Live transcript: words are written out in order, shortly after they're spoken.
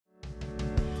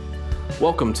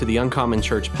Welcome to the Uncommon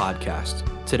Church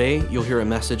podcast. Today, you'll hear a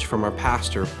message from our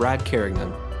pastor, Brad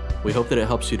Carignan. We hope that it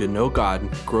helps you to know God,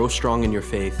 grow strong in your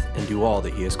faith, and do all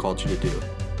that He has called you to do.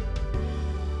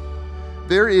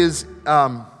 There's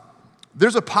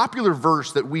a popular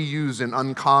verse that we use in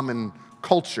Uncommon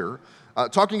culture,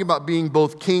 talking about being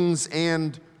both kings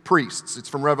and priests. It's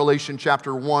from Revelation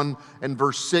chapter 1 and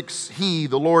verse 6. He,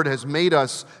 the Lord, has made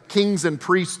us kings and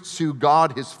priests to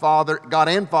God and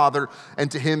Father,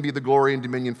 and to Him be the glory and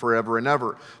dominion forever and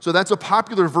ever. So that's a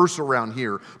popular verse around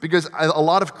here because a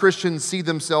lot of Christians see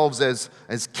themselves as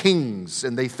kings,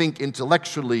 and they think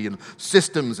intellectually and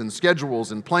systems and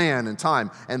schedules and plan and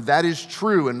time. And that is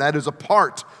true, and that is a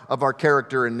part of our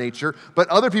character and nature. But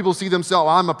other people see themselves,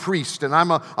 I'm a priest, and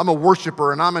I'm a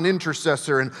worshiper, and I'm an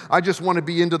intercessor, and I just want to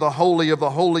be into the holy of the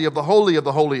holy of the holy of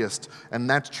the holiest. And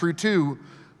that's true too.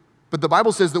 But the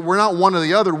Bible says that we're not one or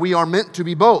the other. We are meant to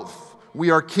be both. We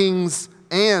are kings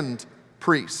and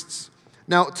priests.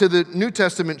 Now, to the New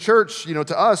Testament church,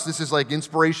 to us, this is like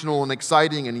inspirational and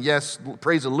exciting, and yes,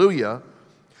 praise hallelujah.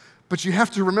 But you have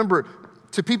to remember,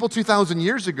 to people 2,000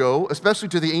 years ago, especially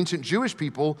to the ancient Jewish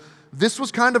people, this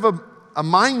was kind of a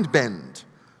mind bend.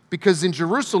 Because in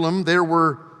Jerusalem, there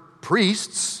were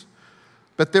priests,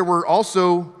 but there were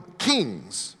also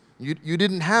kings. You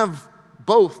didn't have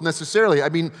both necessarily. I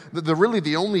mean,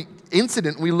 the only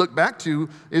incident we look back to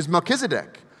is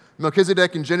Melchizedek.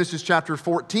 Melchizedek in Genesis chapter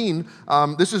 14,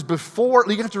 this is before,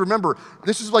 you have to remember,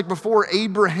 this is like before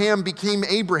Abraham became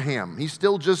Abraham. He's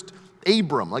still just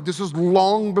Abram. Like this was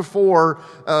long before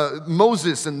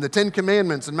Moses and the Ten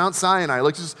Commandments and Mount Sinai.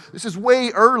 Like this is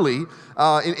way early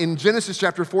in Genesis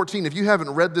chapter 14. If you haven't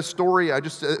read this story, I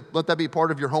just let that be part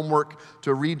of your homework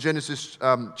to read Genesis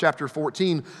chapter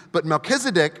 14. But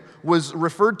Melchizedek was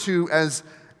referred to as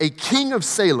a king of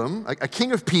Salem, a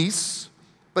king of peace,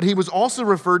 but he was also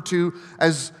referred to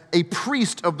as a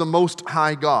priest of the Most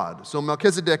High God. So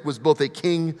Melchizedek was both a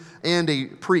king and a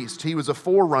priest. He was a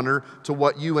forerunner to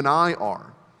what you and I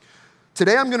are.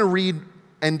 Today I'm going to read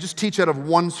and just teach out of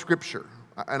one scripture.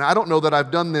 And I don't know that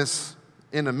I've done this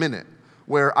in a minute,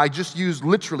 where I just use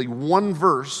literally one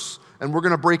verse, and we're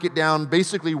going to break it down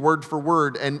basically word for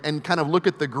word and kind of look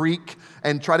at the Greek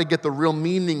and try to get the real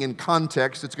meaning and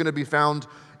context. It's going to be found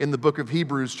in the book of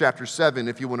Hebrews chapter 7,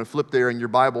 if you want to flip there in your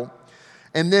Bible.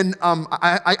 And then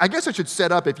I guess I should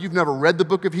set up, if you've never read the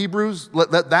book of Hebrews,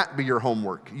 let that be your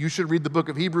homework. You should read the book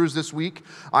of Hebrews this week.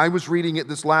 I was reading it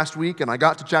this last week, and I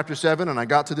got to chapter 7, and I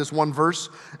got to this one verse,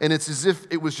 and it's as if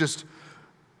it was just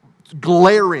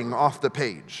glaring off the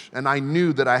page. And I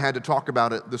knew that I had to talk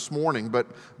about it this morning. But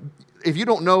if you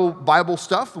don't know Bible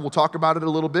stuff, we'll talk about it a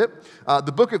little bit.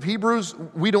 The book of Hebrews,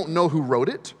 we don't know who wrote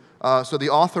it. So the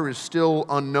author is still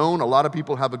unknown. A lot of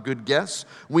people have a good guess.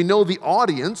 We know the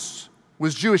audience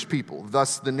was Jewish people,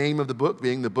 thus the name of the book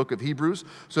being the book of Hebrews.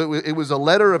 So it was a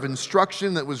letter of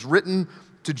instruction that was written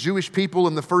to Jewish people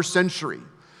in the first century,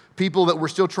 people that were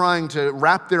still trying to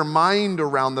wrap their mind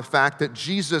around the fact that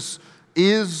Jesus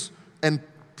is and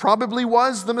probably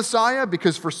was the Messiah,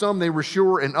 because for some they were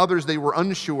sure and others they were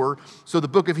unsure. So the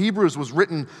book of Hebrews was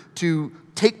written to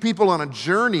take people on a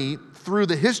journey through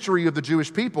the history of the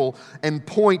Jewish people and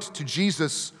point to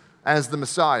Jesus as the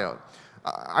Messiah.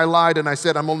 I lied and I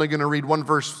said I'm only going to read one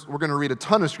verse. We're going to read a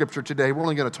ton of scripture today. We're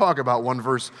only going to talk about one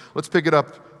verse. Let's pick it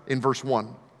up in verse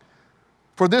 1.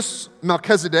 For this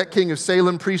Melchizedek, king of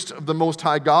Salem, priest of the Most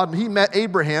High God, and he met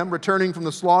Abraham returning from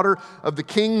the slaughter of the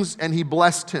kings, and he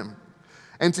blessed him.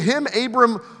 And to him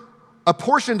Abram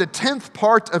apportioned a 10th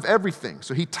part of everything.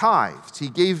 So he tithed. He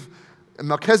gave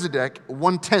Melchizedek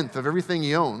 1/10 of everything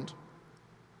he owned.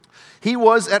 He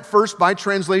was at first, by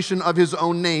translation of his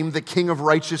own name, the king of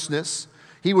righteousness.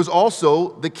 He was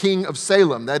also the king of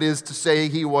Salem. That is to say,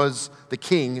 he was the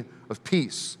king of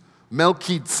peace.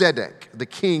 Melchizedek, the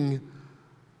king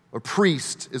or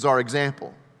priest, is our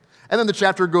example. And then the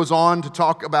chapter goes on to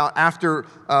talk about after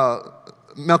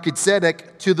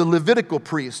Melchizedek to the Levitical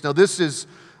priest. Now this is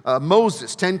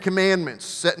Moses, 10 Commandments,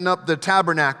 setting up the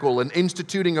tabernacle and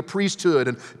instituting a priesthood,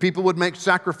 and people would make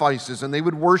sacrifices and they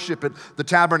would worship at the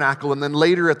tabernacle and then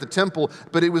later at the temple.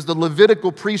 But it was the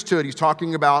Levitical priesthood he's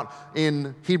talking about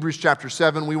in Hebrews chapter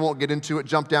 7. We won't get into it.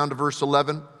 Jump down to verse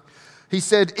 11. He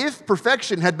said, if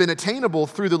perfection had been attainable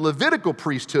through the Levitical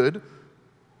priesthood,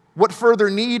 what further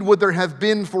need would there have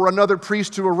been for another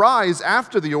priest to arise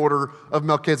after the order of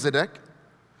Melchizedek,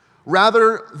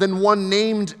 rather than one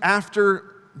named after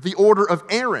the order of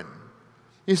Aaron?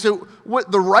 And so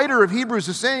what the writer of Hebrews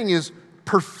is saying is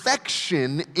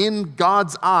perfection in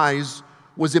God's eyes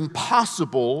was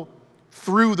impossible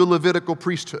through the Levitical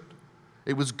priesthood.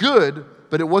 It was good,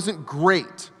 but it wasn't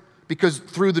great. because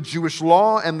through the Jewish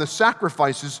law and the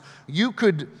sacrifices, you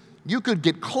could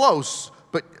get close,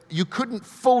 but you couldn't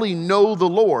fully know the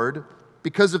Lord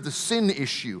because of the sin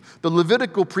issue. The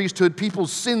Levitical priesthood,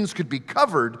 people's sins could be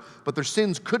covered, but their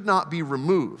sins could not be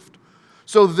removed.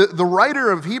 So the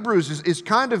writer of Hebrews is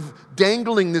kind of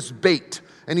dangling this bait,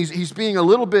 and he's being a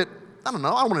little bit, I don't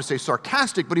want to say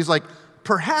sarcastic, but he's like,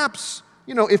 perhaps,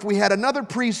 if we had another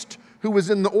priest who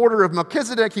was in the order of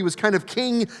Melchizedek, he was kind of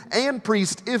king and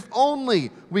priest, if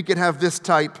only we could have this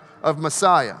type of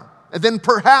Messiah. And then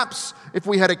perhaps if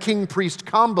we had a king-priest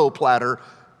combo platter,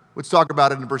 let's talk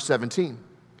about it in verse 17.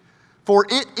 For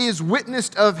it is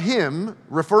witnessed of him,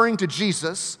 referring to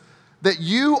Jesus, that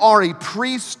you are a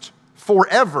priest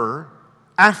forever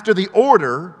after the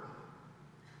order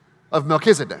of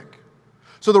Melchizedek.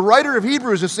 So the writer of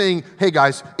Hebrews is saying, hey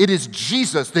guys, it is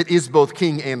Jesus that is both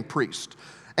king and priest.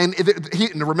 And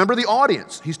remember the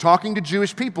audience. He's talking to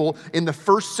Jewish people in the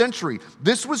first century.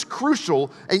 This was crucial,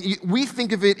 and we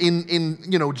think of it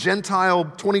in Gentile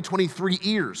 2023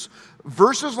 ears.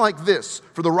 Verses like this,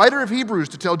 for the writer of Hebrews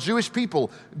to tell Jewish people,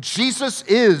 Jesus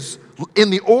is in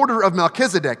the order of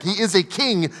Melchizedek. He is a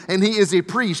king and he is a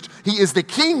priest. He is the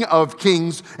King of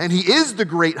kings and he is the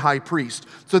great high priest.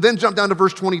 So then jump down to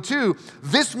verse 22.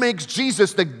 This makes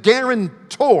Jesus the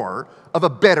guarantor of a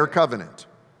better covenant.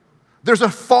 There's a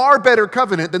far better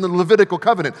covenant than the Levitical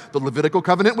covenant. The Levitical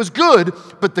covenant was good,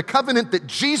 but the covenant that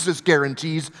Jesus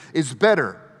guarantees is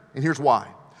better. And here's why.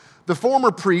 The former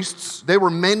priests, they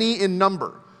were many in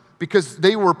number because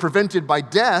they were prevented by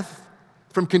death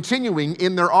from continuing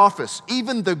in their office.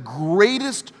 Even the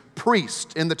greatest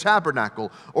priest in the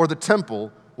tabernacle or the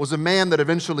temple was a man that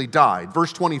eventually died.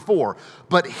 Verse 24,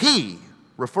 but he,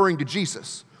 referring to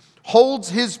Jesus, holds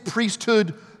his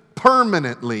priesthood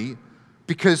permanently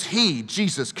because he,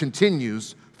 Jesus,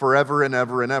 continues forever and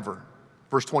ever and ever.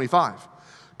 Verse 25,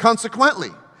 consequently,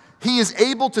 he is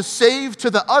able to save to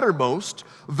the uttermost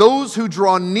those who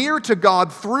draw near to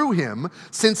God through him,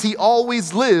 since he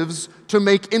always lives to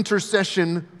make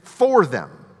intercession for them.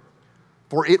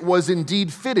 For it was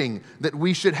indeed fitting that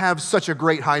we should have such a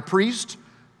great high priest.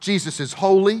 Jesus is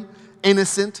holy,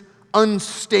 innocent,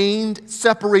 unstained,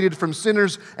 separated from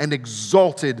sinners, and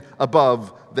exalted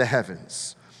above the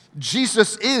heavens.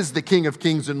 Jesus is the King of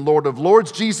kings and Lord of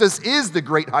lords. Jesus is the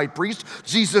great high priest.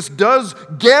 Jesus does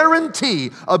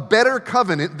guarantee a better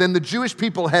covenant than the Jewish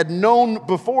people had known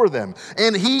before them.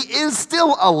 And he is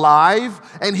still alive,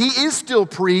 and he is still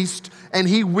priest, and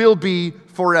he will be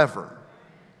forever.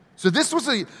 So this was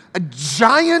a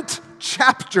giant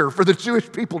chapter for the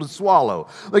Jewish people to swallow.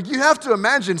 Like, you have to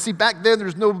imagine, see, back then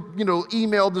there's no,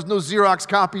 email, there's no Xerox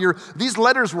copier. These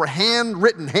letters were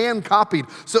handwritten, hand copied.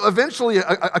 So eventually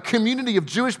a community of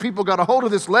Jewish people got a hold of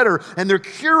this letter, and they're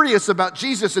curious about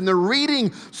Jesus, and they're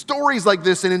reading stories like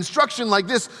this and instruction like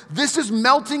this. This is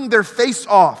melting their face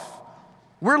off.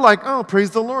 We're like, oh,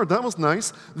 praise the Lord, that was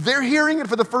nice. They're hearing it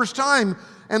for the first time,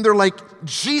 and they're like,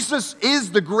 Jesus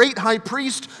is the great high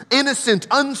priest, innocent,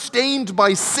 unstained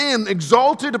by sin,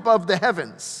 exalted above the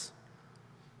heavens.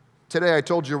 Today I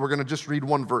told you we're going to just read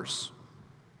one verse.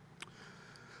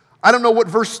 I don't know what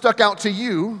verse stuck out to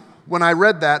you when I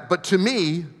read that, but to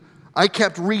me, I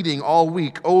kept reading all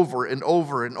week over and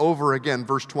over and over again,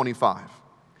 verse 25.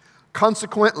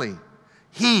 Consequently,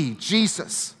 he,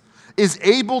 Jesus, is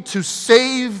able to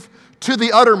save to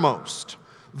the uttermost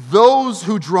those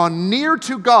who draw near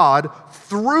to God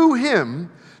through him,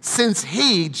 since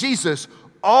he, Jesus,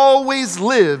 always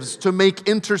lives to make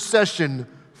intercession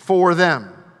for them.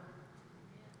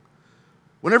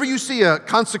 Whenever you see a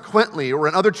consequently, or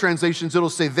in other translations it'll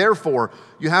say therefore,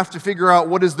 you have to figure out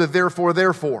what is the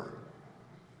therefore.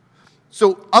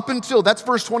 So up until, that's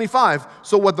verse 25.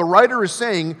 So what the writer is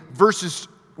saying, verses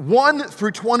 1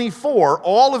 through 24,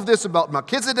 all of this about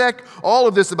Melchizedek, all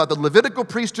of this about the Levitical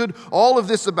priesthood, all of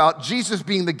this about Jesus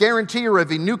being the guarantor of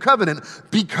a new covenant,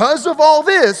 because of all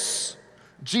this,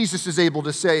 Jesus is able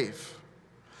to save.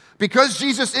 Because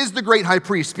Jesus is the great high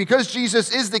priest, because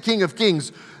Jesus is the King of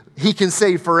kings, he can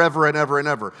save forever and ever and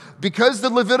ever. Because the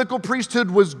Levitical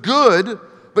priesthood was good,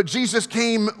 but Jesus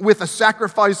came with a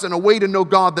sacrifice and a way to know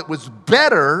God that was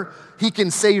better, he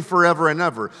can save forever and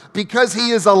ever. Because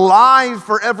he is alive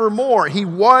forevermore. He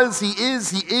was, he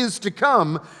is to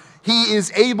come. He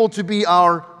is able to be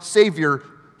our Savior.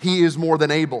 He is more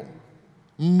than able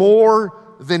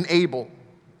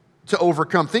to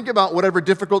overcome. Think about whatever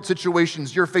difficult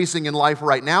situations you're facing in life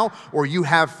right now, or you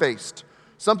have faced.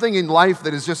 Something in life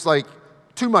that is just like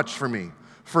too much for me.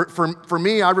 For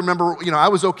me, I remember, I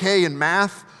was okay in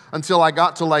math until I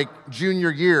got to like junior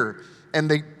year, and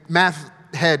the math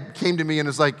head came to me and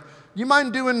was like, you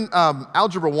mind doing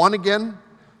Algebra 1 again?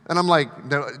 And I'm like,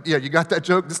 no, yeah, you got that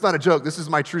joke? This is not a joke. This is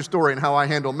my true story and how I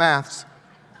handle maths.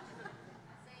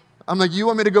 I'm like, you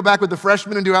want me to go back with the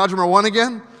freshmen and do Algebra 1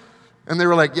 again? And they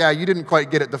were like, yeah, you didn't quite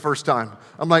get it the first time.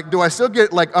 I'm like, do I still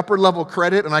get like upper level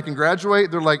credit and I can graduate?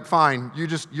 They're like, fine,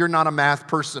 you're not a math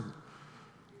person.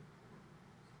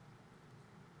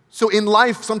 So in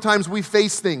life, sometimes we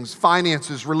face things,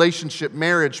 finances, relationship,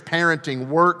 marriage, parenting,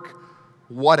 work,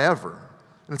 whatever.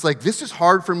 And it's like, this is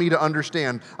hard for me to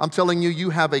understand. I'm telling you, you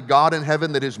have a God in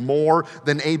heaven that is more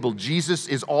than able. Jesus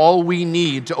is all we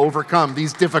need to overcome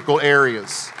these difficult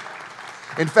areas.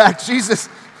 In fact, Jesus,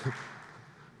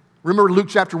 remember Luke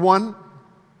chapter 1?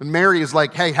 When Mary is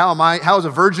like, hey, how is a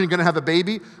virgin going to have a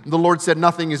baby? And the Lord said,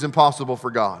 nothing is impossible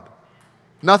for God.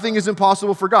 Nothing is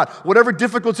impossible for God. Whatever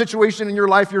difficult situation in your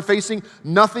life you're facing,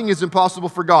 nothing is impossible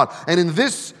for God. And in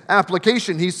this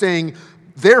application, he's saying,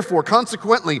 therefore,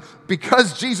 consequently,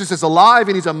 because Jesus is alive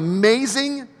and he's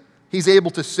amazing, he's able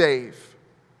to save.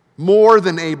 More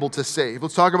than able to save.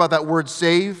 Let's talk about that word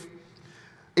save.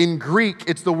 In Greek,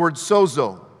 it's the word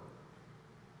sozo.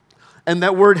 And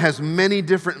that word has many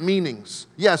different meanings.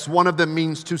 Yes, one of them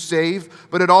means to save,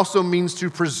 but it also means to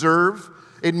preserve.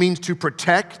 It means to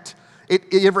protect.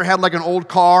 You ever had like an old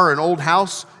car or an old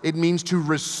house? It means to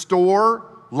restore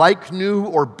like new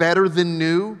or better than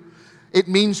new. It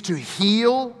means to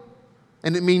heal,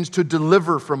 and it means to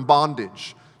deliver from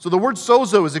bondage. So the word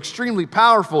sozo is extremely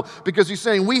powerful because he's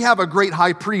saying we have a great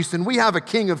high priest and we have a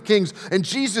king of kings, and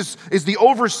Jesus is the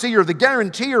overseer, the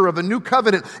guarantor of a new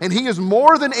covenant, and he is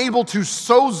more than able to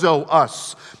sozo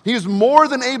us. He is more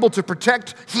than able to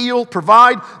protect, heal,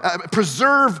 provide,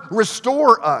 preserve,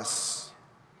 restore us.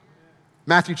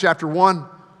 Matthew chapter 1,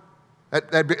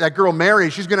 that girl Mary,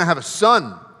 she's going to have a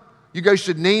son. You guys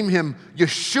should name him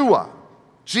Yeshua,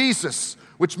 Jesus,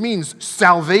 which means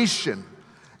salvation.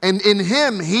 And in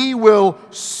him, he will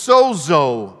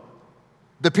sozo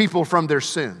the people from their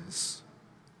sins.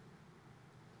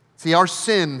 See, our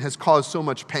sin has caused so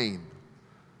much pain.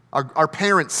 Our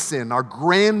parents' sin, our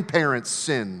grandparents'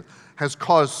 sin has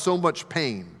caused so much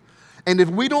pain. And if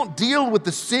we don't deal with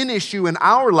the sin issue in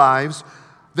our lives,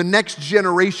 the next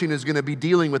generation is going to be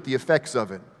dealing with the effects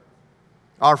of it.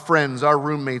 Our friends, our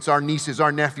roommates, our nieces,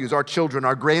 our nephews, our children,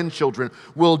 our grandchildren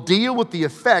will deal with the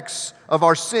effects of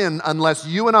our sin unless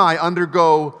you and I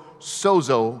undergo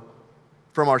sozo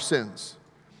from our sins.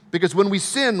 Because when we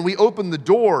sin, we open the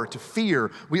door to fear.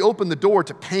 We open the door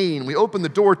to pain. We open the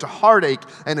door to heartache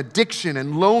and addiction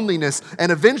and loneliness.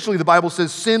 And eventually, the Bible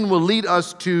says, sin will lead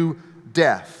us to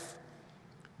death.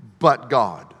 But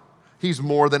God, he's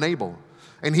more than able.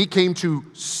 And he came to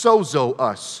sozo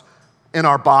us in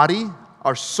our body,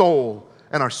 our soul,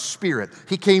 and our spirit.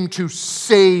 He came to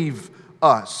save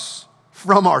us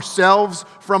from ourselves,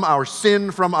 from our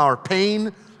sin, from our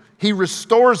pain. He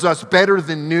restores us better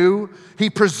than new. He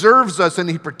preserves us and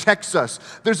he protects us.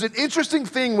 There's an interesting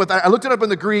thing I looked it up in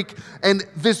the Greek, and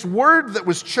this word that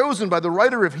was chosen by the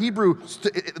writer of Hebrew,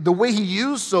 the way he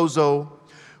used sozo,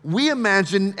 we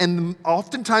imagine, and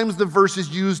oftentimes the verse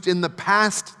is used in the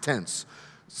past tense.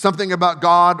 Something about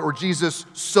God or Jesus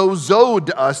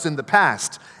sozoed us in the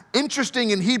past. Interesting,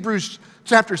 in Hebrews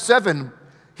chapter 7,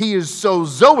 he is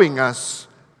sozoing us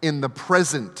in the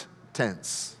present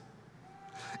tense.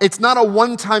 It's not a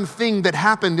one-time thing that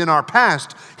happened in our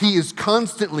past. He is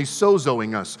constantly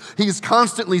sozoing us. He is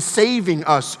constantly saving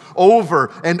us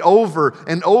over and over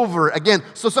and over again.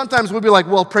 So sometimes we'll be like,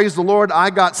 well, praise the Lord, I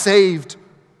got saved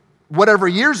whatever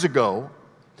years ago.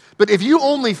 But if you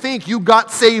only think you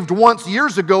got saved once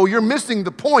years ago, you're missing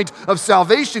the point of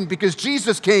salvation, because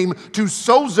Jesus came to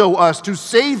sozo us, to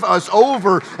save us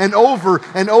over and over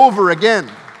and over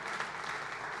again.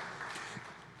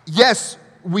 Yes,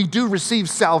 we do receive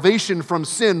salvation from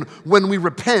sin when we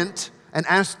repent and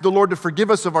ask the Lord to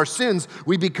forgive us of our sins.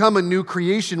 We become a new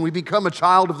creation. We become a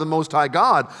child of the Most High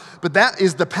God. But that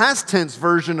is the past tense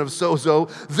version of sozo.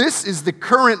 This is the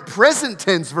current present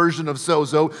tense version of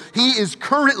sozo. He is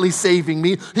currently saving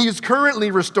me. He is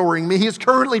currently restoring me. He is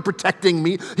currently protecting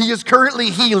me. He is currently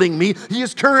healing me. He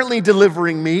is currently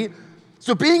delivering me.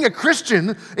 So being a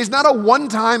Christian is not a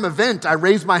one-time event. I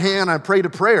raise my hand, I prayed a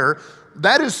prayer.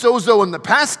 That is sozo in the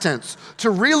past tense.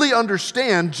 To really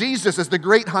understand Jesus as the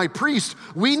great high priest,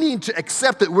 we need to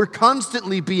accept that we're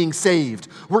constantly being saved.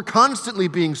 We're constantly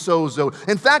being sozoed.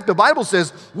 In fact, the Bible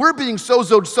says we're being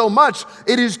sozoed so much,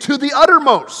 it is to the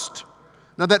uttermost.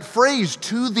 Now that phrase,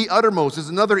 to the uttermost, is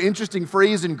another interesting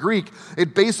phrase in Greek.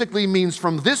 It basically means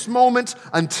from this moment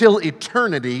until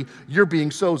eternity, you're being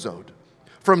sozoed.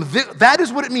 That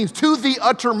is what it means, to the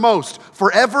uttermost.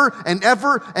 Forever and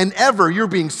ever and ever, you're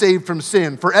being saved from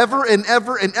sin. Forever and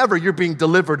ever, you're being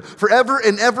delivered. Forever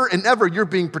and ever, you're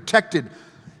being protected.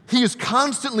 He is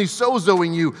constantly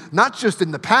sozoing you, not just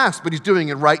in the past, but he's doing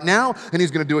it right now, and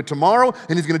he's going to do it tomorrow,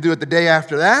 and he's going to do it the day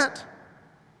after that.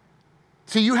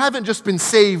 See, you haven't just been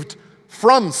saved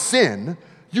from sin,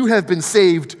 you have been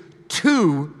saved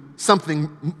to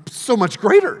something so much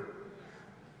greater.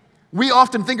 We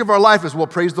often think of our life as, well,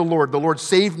 praise the Lord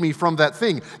saved me from that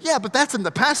thing. Yeah, but that's in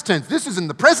the past tense. This is in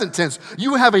the present tense.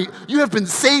 You have been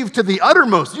saved to the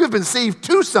uttermost. You have been saved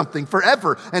to something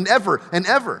forever and ever and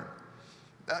ever.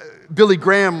 Billy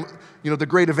Graham, the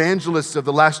great evangelist of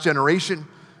the last generation,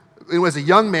 as a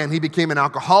young man, he became an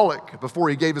alcoholic before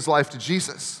he gave his life to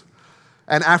Jesus.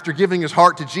 And after giving his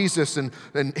heart to Jesus, and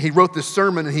he wrote this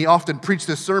sermon, and he often preached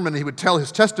this sermon, and he would tell his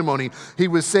testimony, he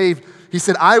was saved. He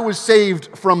said, I was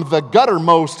saved from the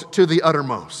guttermost to the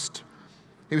uttermost.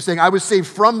 He was saying, I was saved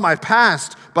from my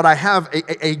past, but I have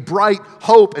a bright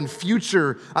hope and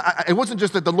future. It wasn't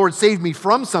just that the Lord saved me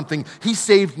from something, he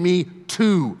saved me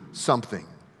to something,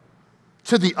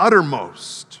 to the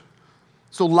uttermost.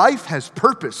 So life has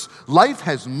purpose. Life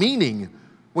has meaning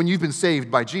when you've been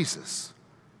saved by Jesus.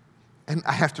 And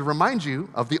I have to remind you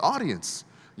of the audience.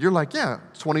 You're like, yeah,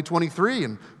 it's 2023,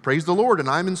 and praise the Lord, and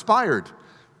I'm inspired.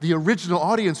 The original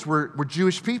audience were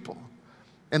Jewish people.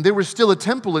 And there was still a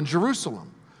temple in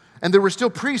Jerusalem. And there were still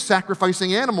priests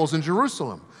sacrificing animals in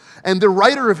Jerusalem. And the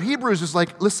writer of Hebrews is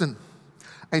like, listen,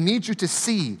 I need you to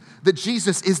see that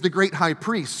Jesus is the great high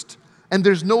priest. And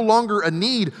there's no longer a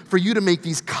need for you to make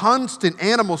these constant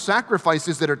animal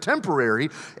sacrifices that are temporary.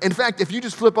 In fact, if you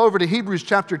just flip over to Hebrews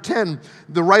chapter 10,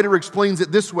 the writer explains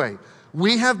it this way.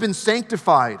 We have been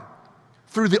sanctified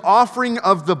through the offering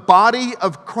of the body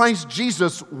of Christ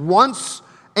Jesus once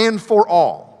and for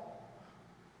all.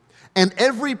 And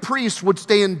every priest would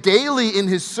stand daily in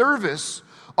his service,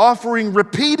 offering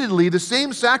repeatedly the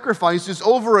same sacrifices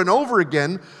over and over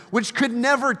again, which could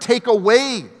never take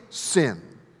away sin.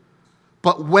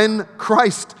 But when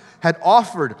Christ had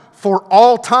offered for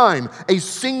all time a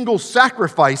single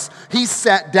sacrifice, he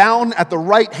sat down at the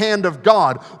right hand of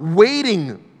God,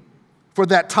 waiting for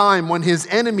that time when his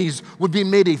enemies would be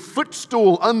made a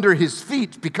footstool under his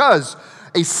feet, because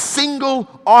a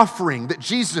single offering that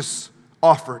Jesus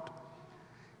offered,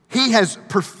 he has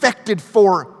perfected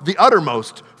for the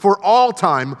uttermost, for all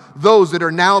time, those that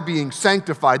are now being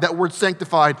sanctified. That word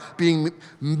sanctified, being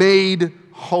made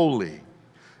holy.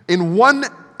 In one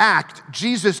act,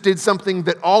 Jesus did something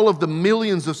that all of the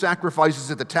millions of sacrifices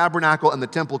at the tabernacle and the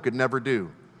temple could never do.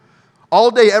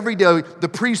 All day, every day, the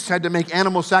priests had to make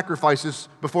animal sacrifices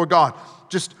before God.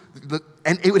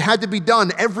 And it had to be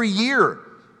done every year.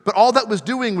 But all that was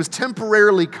doing was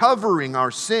temporarily covering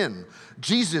our sin.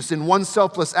 Jesus, in one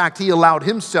selfless act, he allowed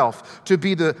himself to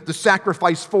be the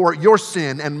sacrifice for your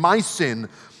sin and my sin.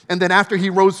 And then after he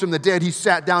rose from the dead, he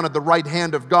sat down at the right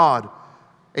hand of God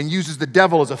and uses the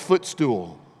devil as a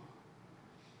footstool.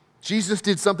 Jesus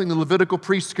did something the Levitical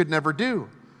priests could never do.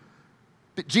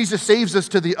 Jesus saves us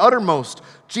to the uttermost.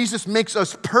 Jesus makes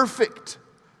us perfect,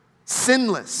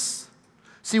 sinless.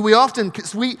 See, it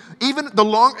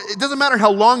doesn't matter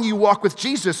how long you walk with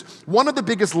Jesus, one of the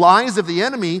biggest lies of the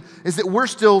enemy is that we're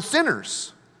still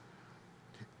sinners.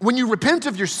 When you repent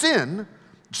of your sin,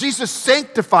 Jesus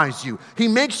sanctifies you. He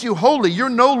makes you holy. You're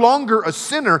no longer a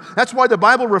sinner. That's why the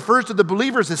Bible refers to the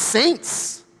believers as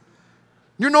saints.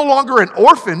 You're no longer an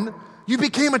orphan. You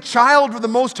became a child of the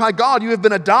Most High God. You have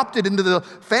been adopted into the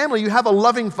family. You have a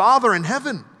loving Father in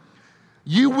heaven.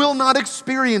 You will not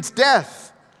experience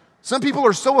death. Some people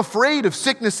are so afraid of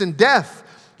sickness and death.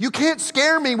 You can't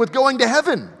scare me with going to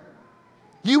heaven.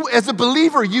 You, as a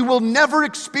believer, you will never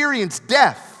experience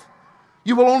death.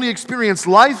 You will only experience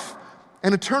life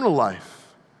and eternal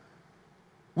life.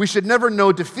 We should never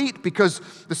know defeat, because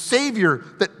the Savior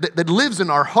that lives in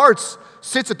our hearts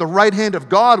sits at the right hand of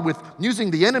God with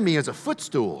using the enemy as a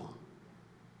footstool.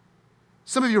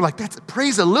 Some of you are like, that's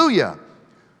praise hallelujah.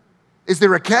 Is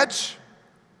there a catch?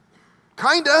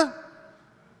 Kinda.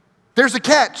 There's a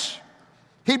catch.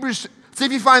 Hebrews, see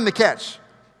if you find the catch.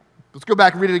 Let's go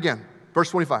back and read it again. Verse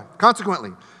 25.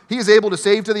 Consequently, he is able to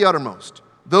save to the uttermost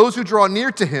those who draw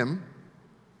near to him,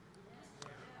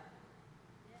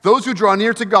 those who draw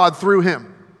near to God through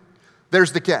him.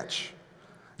 There's the catch.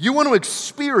 You want to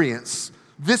experience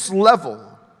this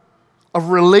level of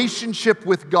relationship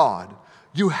with God,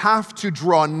 you have to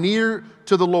draw near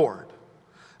to the Lord.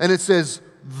 And it says,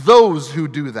 those who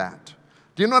do that.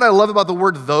 Do you know what I love about the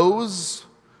word those?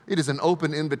 It is an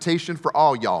open invitation for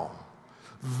all y'all.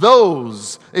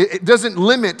 Those, it doesn't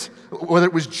limit whether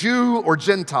it was Jew or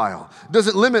Gentile. It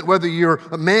doesn't limit whether you're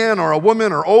a man or a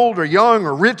woman or old or young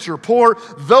or rich or poor.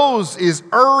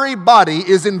 Everybody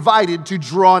is invited to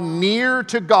draw near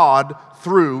to God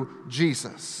through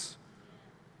Jesus.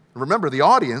 Remember, the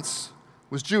audience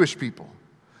was Jewish people.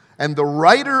 And the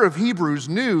writer of Hebrews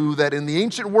knew that in the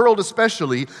ancient world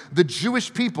especially, the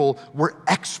Jewish people were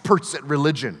experts at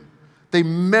religion. They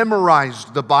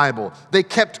memorized the Bible. They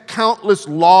kept countless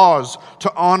laws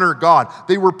to honor God.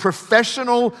 They were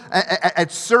professional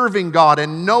at serving God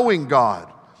and knowing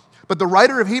God. But the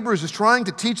writer of Hebrews is trying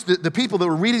to teach the people that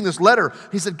were reading this letter.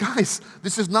 He said, guys,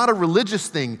 this is not a religious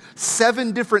thing.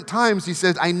 7 different times he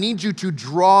says, I need you to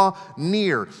draw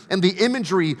near. And the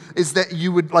imagery is that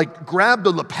you would grab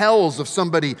the lapels of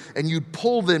somebody and you'd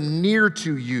pull them near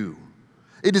to you.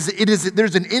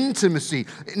 There's an intimacy,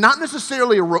 not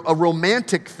necessarily a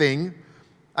romantic thing.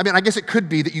 I mean, I guess it could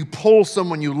be that you pull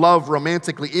someone you love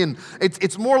romantically in.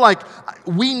 It's more like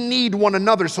we need one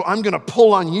another, so I'm going to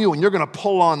pull on you and you're going to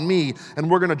pull on me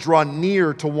and we're going to draw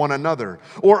near to one another.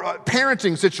 Or a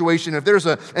parenting situation, if there's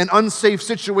an unsafe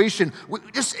situation,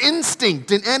 just instinct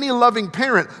in any loving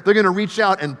parent, they're going to reach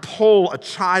out and pull a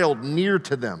child near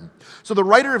to them. So the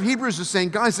writer of Hebrews is saying,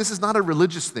 guys, this is not a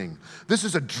religious thing. This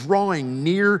is a drawing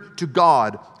near to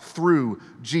God through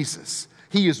Jesus.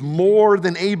 He is more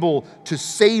than able to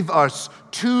save us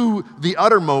to the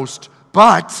uttermost,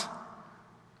 but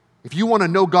if you want to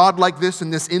know God like this in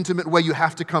this intimate way, you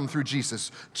have to come through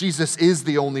Jesus. Jesus is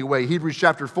the only way. Hebrews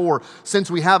chapter 4, since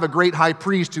we have a great high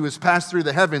priest who has passed through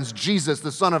the heavens, Jesus,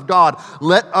 the Son of God,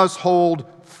 let us hold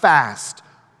fast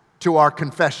to our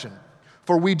confession.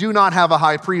 For we do not have a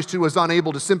high priest who is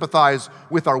unable to sympathize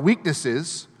with our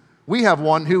weaknesses. We have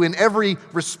one who in every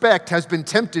respect has been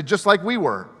tempted just like we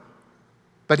were,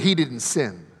 but he didn't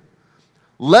sin.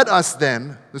 Let us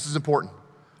then, this is important,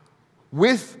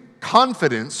 with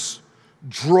confidence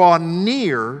draw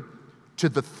near to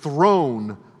the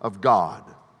throne of God.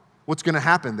 What's going to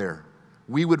happen there?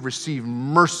 We would receive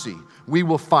mercy. We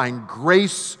will find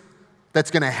grace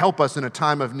that's going to help us in a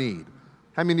time of need.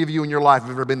 How many of you in your life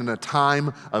have ever been in a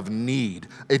time of need?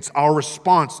 It's our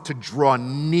response to draw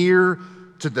near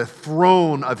to the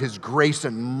throne of his grace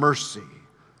and mercy.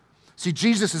 See,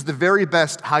 Jesus is the very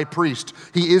best high priest.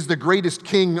 He is the greatest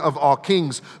king of all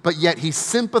kings, but yet he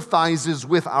sympathizes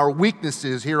with our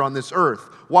weaknesses here on this earth.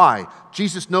 Why?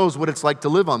 Jesus knows what it's like to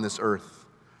live on this earth.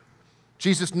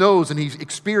 Jesus knows and he's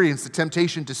experienced the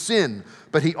temptation to sin,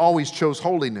 but he always chose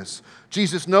holiness.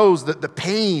 Jesus knows that the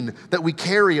pain that we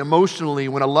carry emotionally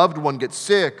when a loved one gets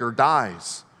sick or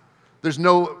dies. There's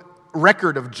no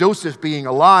record of Joseph being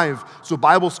alive, so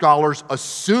Bible scholars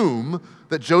assume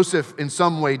that Joseph in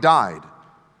some way died.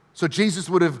 So Jesus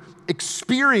would have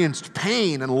experienced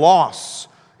pain and loss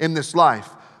in this life.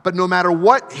 But no matter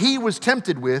what he was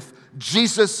tempted with,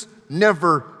 Jesus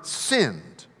never sinned.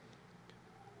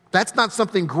 That's not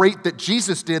something great that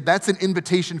Jesus did. That's an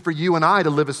invitation for you and I to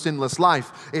live a sinless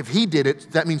life. If he did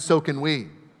it, that means so can we.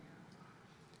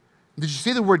 Did you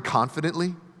see the word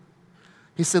confidently?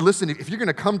 He said, listen, if you're going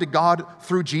to come to God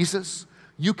through Jesus,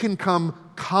 you can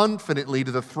come confidently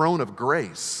to the throne of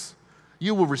grace.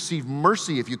 You will receive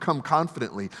mercy if you come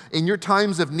confidently. In your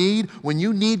times of need, when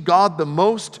you need God the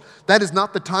most, that is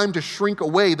not the time to shrink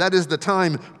away. That is the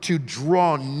time to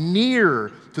draw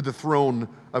near to the throne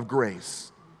of grace.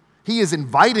 He is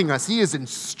inviting us. He is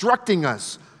instructing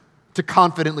us to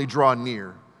confidently draw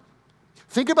near.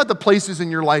 Think about the places in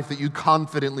your life that you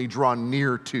confidently draw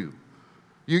near to.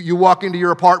 You walk into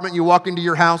your apartment, you walk into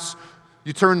your house,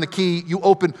 you turn the key, you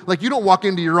open. Like, you don't walk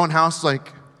into your own house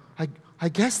like, I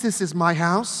guess this is my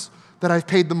house that I've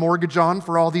paid the mortgage on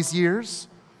for all these years.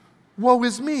 Woe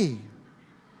is me.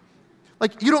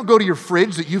 Like, you don't go to your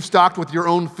fridge that you've stocked with your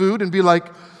own food and be like,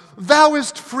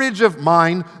 thouest fridge of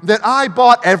mine that I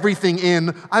bought everything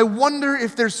in, I wonder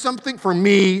if there's something for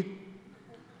me.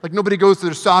 Like, nobody goes to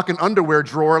their sock and underwear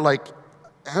drawer like,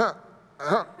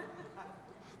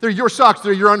 They're your socks,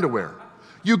 they're your underwear.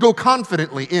 You go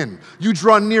confidently in. You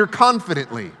draw near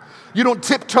confidently. You don't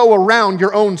tiptoe around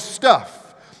your own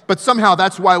stuff. But somehow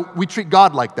that's why we treat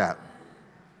God like that.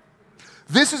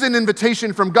 This is an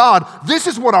invitation from God. This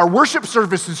is what our worship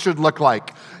services should look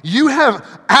like. You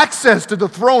have access to the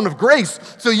throne of grace,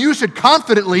 so you should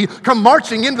confidently come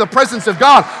marching into the presence of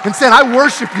God and say, I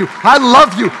worship you, I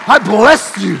love you, I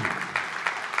bless you.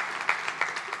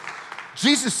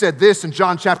 Jesus said this in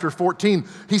John chapter 14.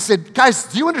 He said, guys,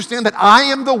 do you understand that I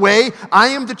am the way, I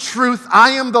am the truth,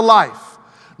 I am the life?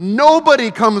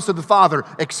 Nobody comes to the Father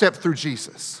except through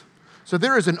Jesus. So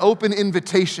there is an open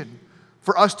invitation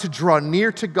for us to draw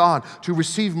near to God, to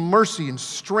receive mercy and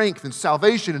strength and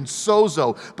salvation and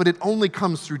sozo, but it only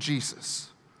comes through Jesus,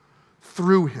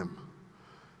 through him.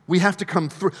 We have to come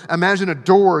through. Imagine a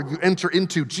door you enter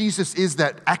into. Jesus is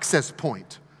that access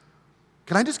point.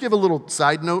 Can I just give a little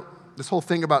side note? This whole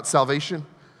thing about salvation,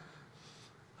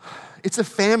 it's a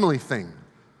family thing.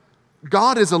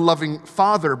 God is a loving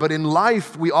father, but in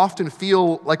life, we often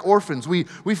feel like orphans. We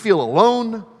feel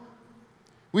alone.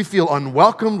 We feel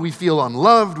unwelcomed. We feel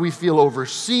unloved. We feel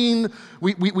overseen.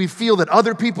 We feel that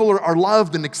other people are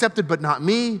loved and accepted, but not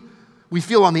me. We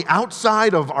feel on the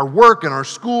outside of our work and our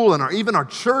school and even our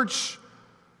church.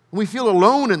 We feel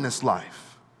alone in this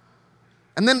life.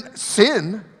 And then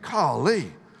sin,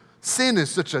 golly, sin is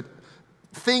such a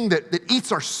thing that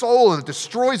eats our soul and it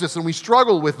destroys us, and we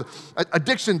struggle with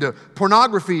addiction to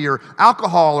pornography or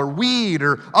alcohol or weed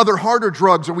or other harder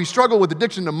drugs, or we struggle with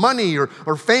addiction to money or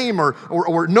fame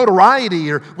or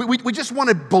notoriety, or we just want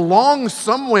to belong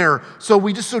somewhere, so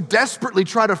we just so desperately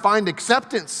try to find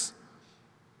acceptance.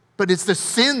 But it's the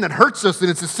sin that hurts us, and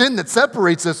it's the sin that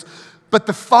separates us. But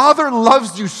the Father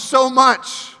loves you so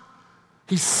much,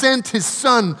 he sent his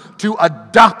Son to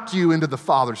adopt you into the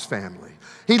Father's family.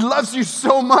 He loves you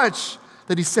so much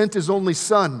that he sent his only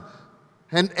Son.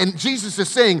 And Jesus is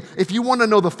saying, if you want to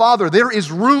know the Father, there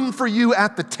is room for you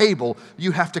at the table.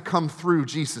 You have to come through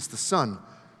Jesus the Son.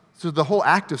 So the whole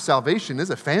act of salvation is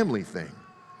a family thing.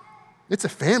 It's a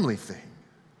family thing.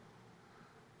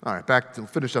 All right, back to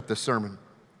finish up this sermon.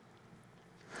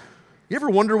 You ever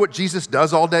wonder what Jesus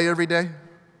does all day, every day?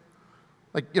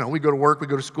 Like, we go to work, we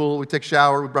go to school, we take a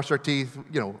shower, we brush our teeth,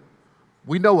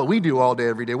 we know what we do all day,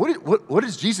 every day. What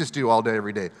does Jesus do all day,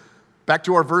 every day? Back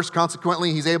to our verse,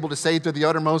 consequently, he's able to say to the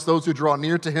uttermost those who draw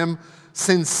near to him,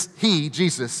 since he,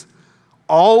 Jesus,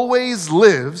 always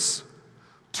lives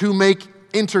to make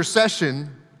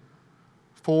intercession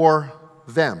for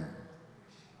them.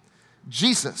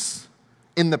 Jesus,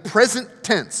 in the present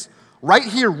tense, right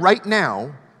here, right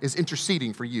now, is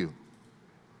interceding for you.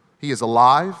 He is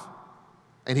alive,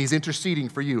 and he's interceding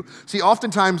for you. See,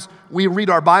 oftentimes we read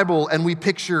our Bible and we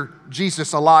picture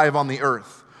Jesus alive on the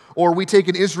earth. Or we take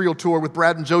an Israel tour with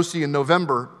Brad and Josie in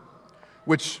November,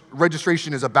 which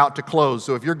registration is about to close.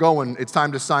 So if you're going, it's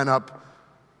time to sign up.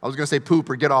 I was going to say poop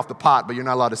or get off the pot, but you're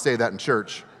not allowed to say that in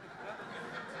church.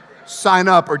 Sign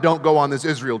up or don't go on this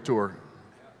Israel tour.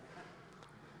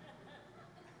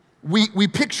 We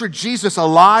picture Jesus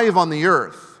alive on the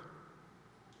earth.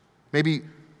 Maybe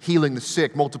healing the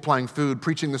sick, multiplying food,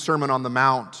 preaching the Sermon on the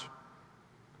Mount,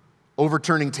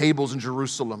 overturning tables in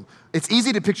Jerusalem. It's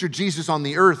easy to picture Jesus on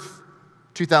the earth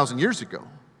 2,000 years ago.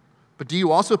 But do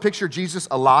you also picture Jesus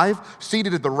alive,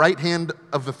 seated at the right hand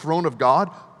of the throne of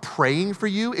God, praying for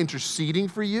you, interceding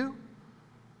for you?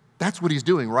 That's what he's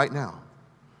doing right now.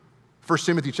 1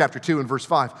 Timothy chapter 2 and verse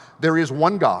 5. There is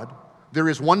one God, there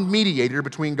is one mediator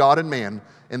between God and man,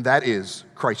 and that is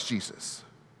Christ Jesus.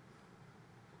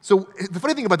 So the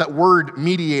funny thing about that word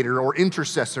mediator or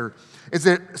intercessor is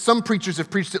that some preachers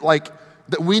have preached it like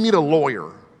that we need a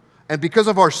lawyer. And because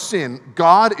of our sin,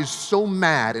 God is so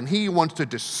mad and he wants to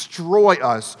destroy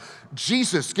us.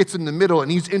 Jesus gets in the middle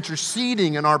and he's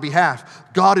interceding on our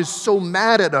behalf. God is so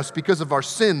mad at us because of our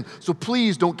sin. So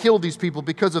please don't kill these people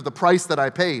because of the price that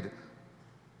I paid.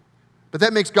 But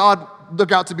that makes God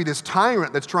look out to be this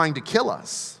tyrant that's trying to kill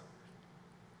us.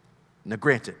 Now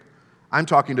granted, I'm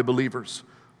talking to believers.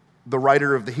 The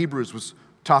writer of the Hebrews was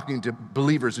talking to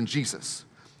believers in Jesus.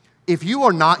 If you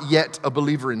are not yet a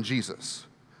believer in Jesus,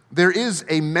 there is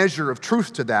a measure of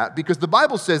truth to that, because the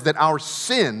Bible says that our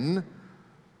sin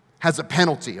has a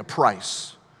penalty, a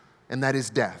price, and that is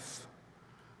death.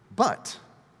 But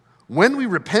when we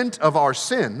repent of our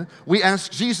sin, we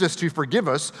ask Jesus to forgive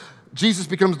us. Jesus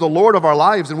becomes the Lord of our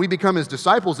lives and we become his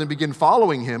disciples and begin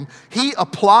following him. He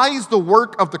applies the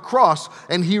work of the cross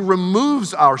and he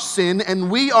removes our sin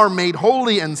and we are made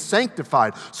holy and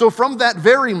sanctified. So from that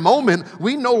very moment,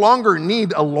 we no longer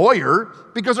need a lawyer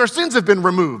because our sins have been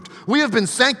removed. We have been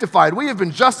sanctified. We have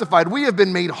been justified. We have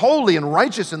been made holy and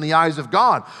righteous in the eyes of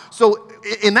God. So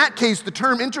in that case, the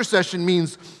term intercession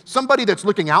means somebody that's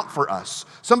looking out for us,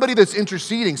 somebody that's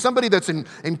interceding, somebody that's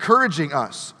encouraging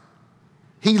us.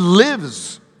 He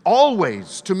lives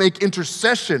always to make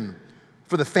intercession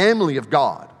for the family of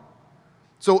God.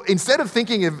 So instead of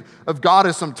thinking of God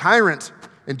as some tyrant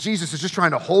and Jesus is just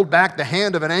trying to hold back the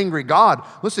hand of an angry God,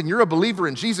 listen, you're a believer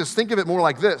in Jesus. Think of it more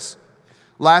like this.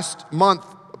 Last month,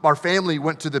 our family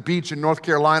went to the beach in North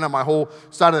Carolina. My whole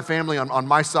side of the family on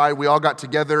my side, we all got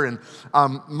together. And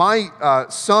my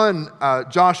son,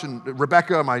 Josh, and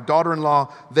Rebecca, my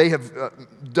daughter-in-law, they have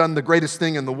done the greatest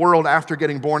thing in the world after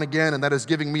getting born again, and that is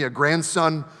giving me a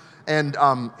grandson. And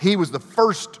he was the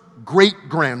first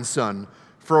great-grandson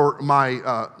for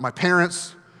my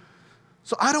parents.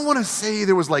 So I don't want to say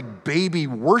there was like baby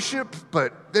worship,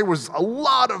 but there was a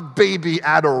lot of baby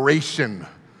adoration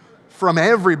from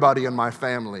everybody in my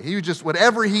family. He was just,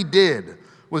 whatever he did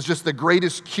was just the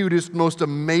greatest, cutest, most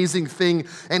amazing thing.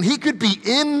 And he could be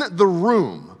in the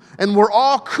room, and we're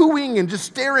all cooing and just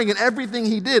staring at everything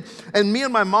he did. And me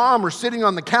and my mom are sitting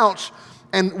on the couch,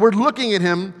 and we're looking at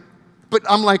him, but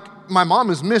I'm like, my mom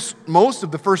has missed most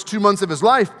of the first 2 months of his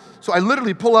life. So I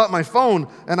literally pull out my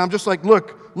phone, and I'm just like,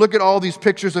 look at all these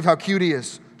pictures of how cute he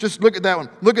is. Just look at that one,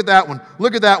 look at that one,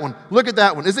 look at that one, look at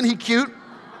that one. Isn't he cute?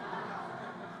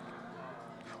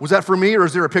 Was that for me, or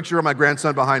is there a picture of my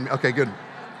grandson behind me? Okay, good.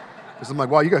 Because I'm like,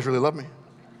 wow, you guys really love me.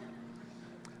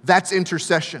 That's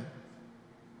intercession.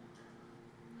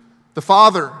 The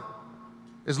Father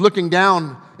is looking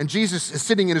down, and Jesus is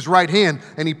sitting in his right hand,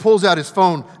 and he pulls out his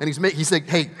phone, and he's saying,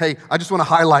 hey, I just want to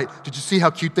highlight, did you see how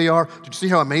cute they are? Did you see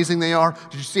how amazing they are?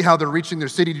 Did you see how they're reaching their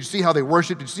city? Did you see how they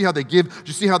worship? Did you see how they give? Did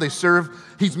you see how they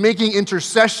serve? He's making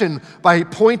intercession by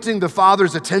pointing the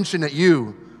Father's attention at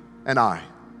you and I.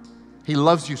 He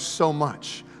loves you so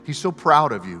much. He's so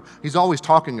proud of you. He's always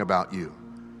talking about you.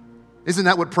 Isn't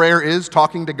that what prayer is,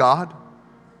 talking to God?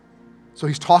 So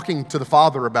he's talking to the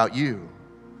Father about you.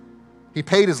 He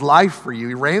paid his life for you.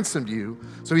 He ransomed you.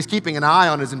 So he's keeping an eye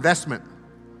on his investment.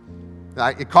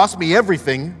 It cost me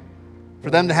everything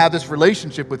for them to have this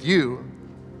relationship with you.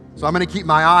 So I'm going to keep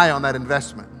my eye on that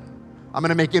investment. I'm going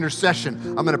to make intercession.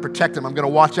 I'm going to protect him. I'm going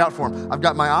to watch out for him. I've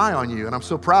got my eye on you, and I'm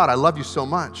so proud. I love you so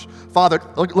much. Father,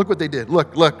 look what they did.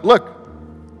 Look.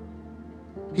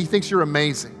 He thinks you're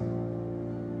amazing.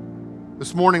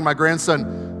 This morning, my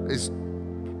grandson is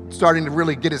starting to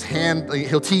really get his hand.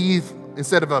 He'll teeth.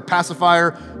 Instead of a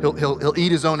pacifier, he'll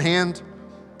eat his own hand.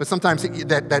 But sometimes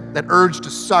that urge to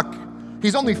suck.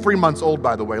 He's only 3 months old,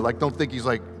 by the way. Like, don't think he's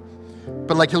like,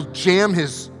 but like he'll jam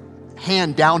his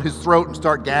hand down his throat and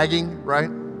start gagging,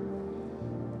 right?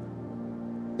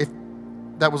 If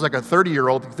that was like a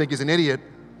 30-year-old, you'd think he's an idiot.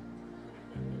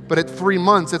 But at 3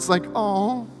 months, it's like,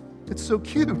 oh, it's so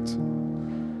cute.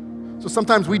 So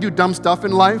sometimes we do dumb stuff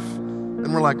in life,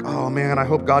 and we're like, oh man, I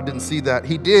hope God didn't see that.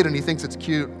 He did, and he thinks it's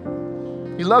cute.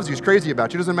 He loves you. He's crazy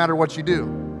about you. It doesn't matter what you do.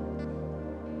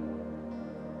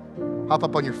 Hop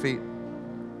up on your feet.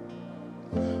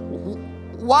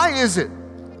 Why is it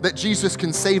that Jesus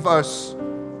can save us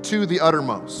to the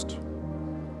uttermost?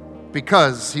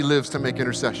 Because he lives to make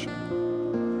intercession.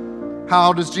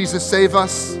 How does Jesus save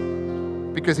us?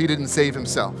 Because he didn't save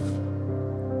himself.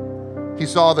 He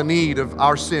saw the need of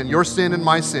our sin, your sin and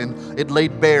my sin. It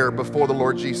laid bare before the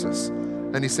Lord Jesus.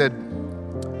 And he said,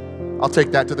 I'll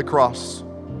take that to the cross.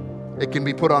 It can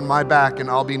be put on my back, and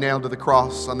I'll be nailed to the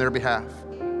cross on their behalf.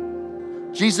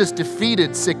 Jesus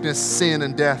defeated sickness, sin,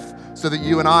 and death so that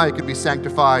you and I could be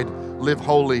sanctified, live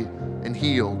holy, and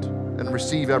healed, and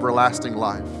receive everlasting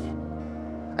life.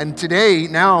 And today,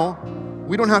 now,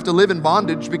 we don't have to live in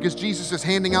bondage because Jesus is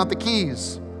handing out the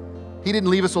keys. He didn't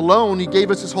leave us alone. He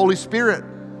gave us his Holy Spirit.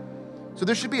 So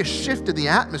there should be a shift in the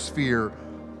atmosphere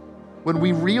when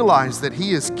we realize that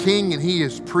he is king and he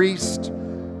is priest,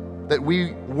 that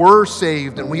we were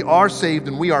saved and we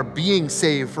are being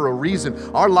saved for a reason.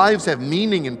 Our lives have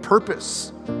meaning and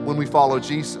purpose when we follow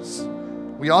Jesus.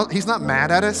 He's not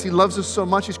mad at us. He loves us so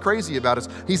much. He's crazy about us.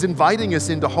 He's inviting us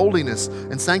into holiness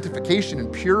and sanctification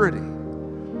and purity.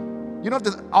 You know,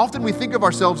 often we think of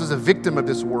ourselves as a victim of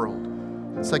this world.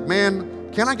 It's like,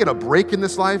 man, can I get a break in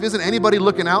this life? Isn't anybody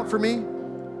looking out for me?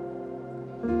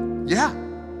 Yeah.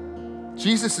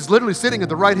 Jesus is literally sitting at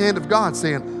the right hand of God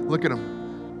saying, look at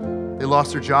them. They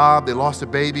lost their job, they lost a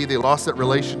baby, they lost that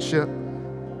relationship.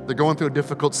 They're going through a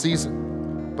difficult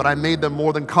season. But I made them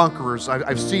more than conquerors.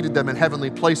 I've seated them in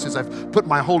heavenly places. I've put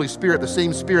my Holy Spirit, the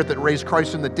same Spirit that raised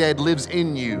Christ from the dead, lives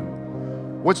in you.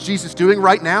 What's Jesus doing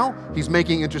right now? He's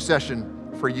making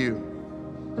intercession for you.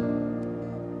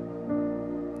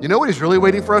 You know what he's really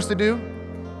waiting for us to do?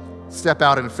 Step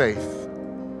out in faith.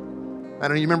 I don't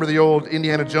know, you remember the old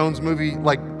Indiana Jones movie,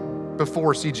 like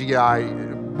before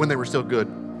CGI, when they were still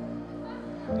good.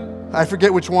 I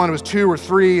forget which one, it was 2 or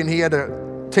 3, and he had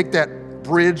to take that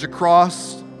bridge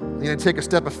across. He had to take a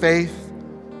step of faith.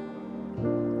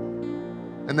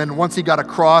 And then once he got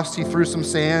across, he threw some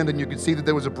sand, and you could see that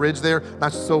there was a bridge there.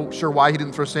 Not so sure why he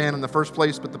didn't throw sand in the first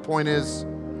place, but the point is,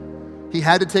 he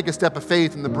had to take a step of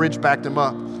faith, and the bridge backed him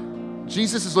up.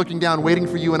 Jesus is looking down, waiting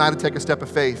for you and I to take a step of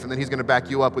faith, and then he's going to back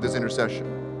you up with his intercession.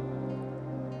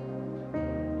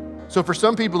 So for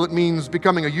some people, it means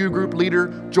becoming a U group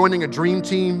leader, joining a dream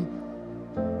team,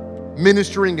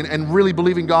 ministering and really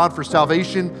believing God for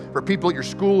salvation, for people at your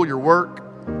school, your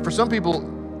work. For some people,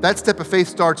 that step of faith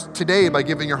starts today by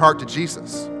giving your heart to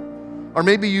Jesus. Or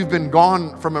maybe you've been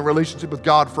gone from a relationship with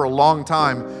God for a long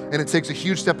time, and it takes a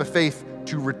huge step of faith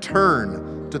to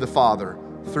return to the Father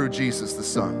through Jesus the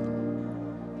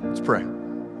Son. Let's pray.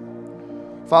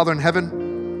 Father in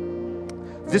heaven,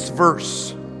 this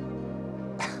verse,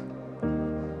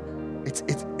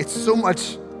 it's so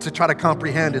much to try to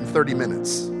comprehend in 30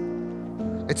 minutes.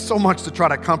 It's so much to try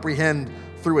to comprehend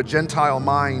through a Gentile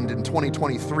mind in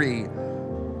 2023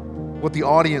 what the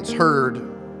audience heard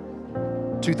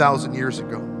 2,000 years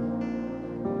ago.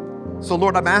 So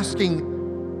Lord, I'm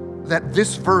asking that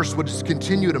this verse would just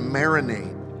continue to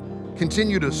marinate,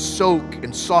 continue to soak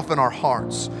and soften our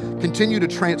hearts, continue to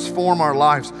transform our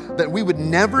lives, that we would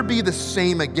never be the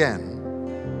same again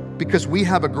because we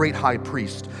have a great high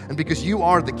priest, and because you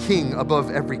are the king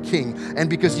above every king, and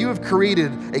because you have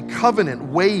created a covenant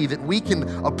way that we can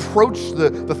approach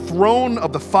the throne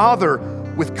of the Father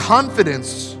with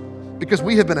confidence because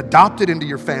we have been adopted into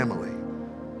your family.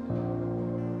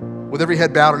 With every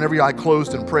head bowed and every eye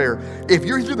closed in prayer, if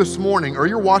you're here this morning or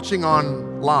you're watching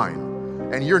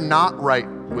online and you're not right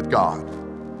with God,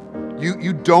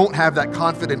 you don't have that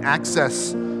confident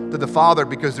access to the Father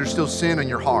because there's still sin in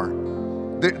your heart,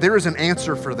 there is an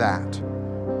answer for that,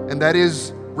 and that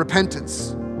is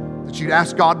repentance, that you'd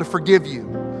ask God to forgive you.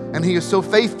 And he is so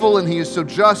faithful and he is so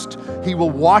just. He will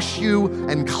wash you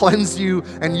and cleanse you,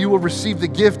 and you will receive the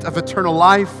gift of eternal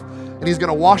life. And he's going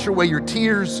to wash away your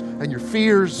tears and your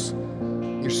fears,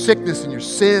 your sickness and your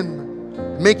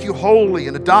sin, make you holy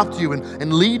and adopt you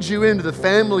and lead you into the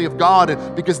family of God.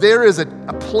 And because there is a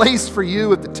place for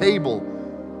you at the table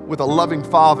with a loving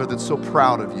Father that's so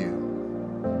proud of you.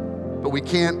 But we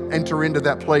can't enter into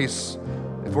that place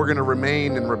if we're going to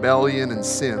remain in rebellion and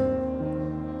sin.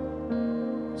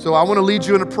 So I want to lead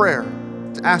you in a prayer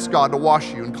to ask God to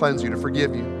wash you and cleanse you, to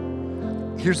forgive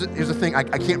you. Here's the thing, I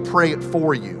can't pray it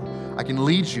for you. I can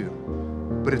lead you,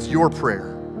 but it's your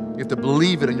prayer. You have to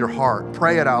believe it in your heart.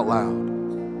 Pray it out loud.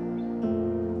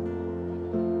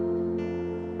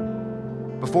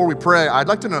 Before we pray, I'd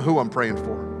like to know who I'm praying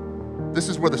for. This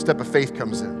is where the step of faith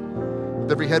comes in.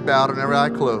 With every head bowed and every eye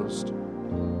closed.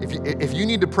 If you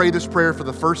need to pray this prayer for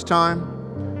the first time,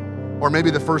 or maybe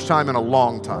the first time in a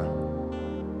long time,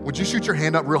 would you shoot your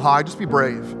hand up real high? Just be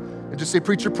brave. And just say,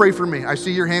 preacher, pray for me. I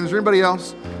see your hand. Is there anybody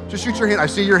else? Just shoot your hand. I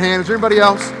see your hand. Is there anybody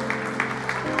else?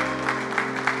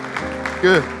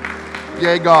 Good.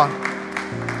 Yay, God.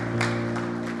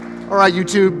 All right,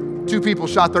 YouTube. 2 people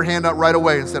shot their hand up right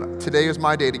away and said, today is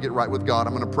my day to get right with God.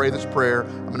 I'm going to pray this prayer.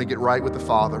 I'm going to get right with the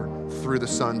Father through the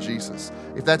Son, Jesus.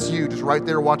 If that's you, just right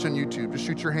there watching YouTube, just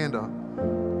shoot your hand up.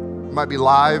 It might be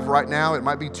live right now. It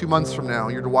might be 2 months from now.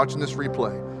 You're watching this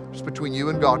replay. Just between you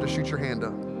and God, just shoot your hand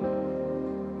up.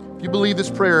 If you believe this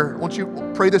prayer, won't you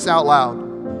pray this out loud?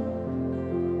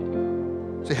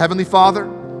 Say, Heavenly Father,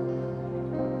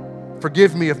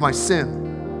 forgive me of my sin.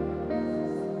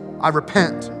 I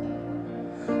repent.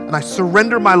 And I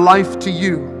surrender my life to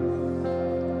you.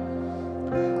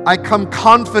 I come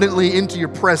confidently into your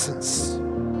presence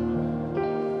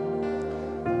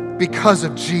because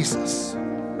of Jesus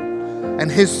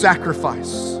and his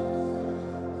sacrifice.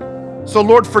 So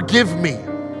Lord, forgive me.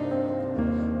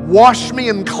 Wash me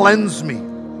and cleanse me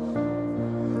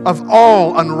of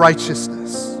all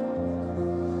unrighteousness.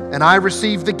 And I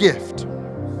receive the gift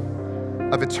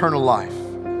of eternal life.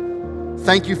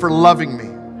 Thank you for loving me.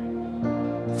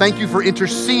 Thank you for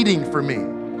interceding for me.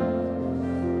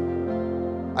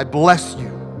 I bless you.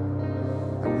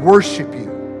 I worship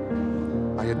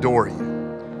you. I adore you.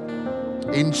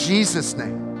 In Jesus'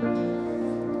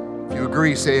 name. If you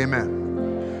agree, say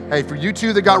amen. Hey, for you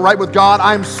two that got right with God,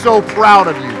 I'm so proud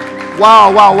of you.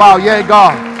 Wow, wow, wow. Yay,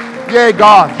 God. Yay,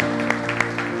 God.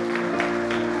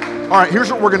 All right,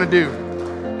 here's what we're going to do.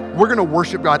 We're going to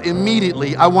worship God.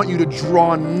 Immediately, I want you to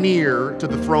draw near to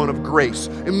the throne of grace.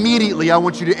 Immediately, I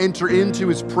want you to enter into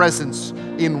his presence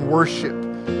in worship.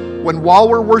 While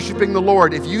we're worshiping the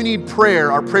Lord, if you need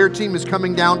prayer, our prayer team is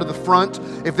coming down to the front.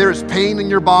 If there is pain in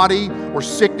your body or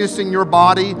sickness in your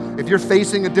body, if you're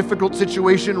facing a difficult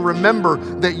situation, remember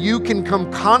that you can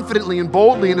come confidently and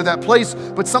boldly into that place.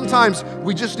 But sometimes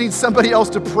we just need somebody else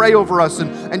to pray over us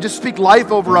and just speak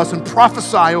life over us and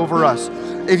prophesy over us.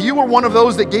 If you were one of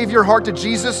those that gave your heart to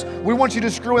Jesus, we want you to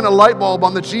screw in a light bulb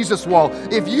on the Jesus wall.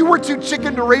 If you were too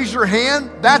chicken to raise your hand,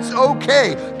 that's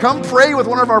okay. Come pray with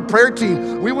one of our prayer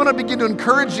team. We want to begin to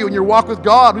encourage you in your walk with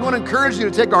God. We want to encourage you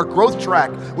to take our growth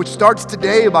track, which starts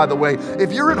today, by the way.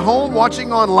 If you're at home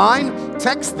watching online,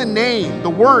 text the name, the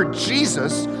word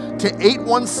Jesus, to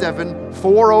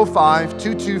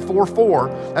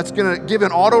 817-405-2244. That's going to give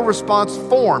an auto response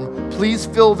form. Please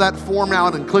fill that form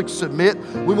out and click submit.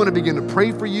 We want to begin to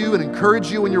pray for you and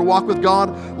encourage you in your walk with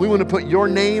God. We want to put your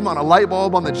name on a light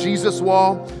bulb on the Jesus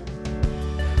wall.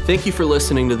 Thank you for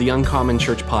listening to the Uncommon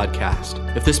Church podcast.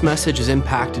 If this message has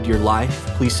impacted your life,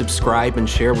 please subscribe and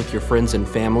share with your friends and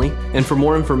family. And for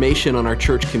more information on our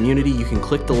church community, you can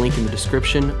click the link in the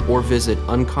description or visit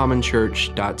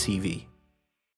uncommonchurch.tv.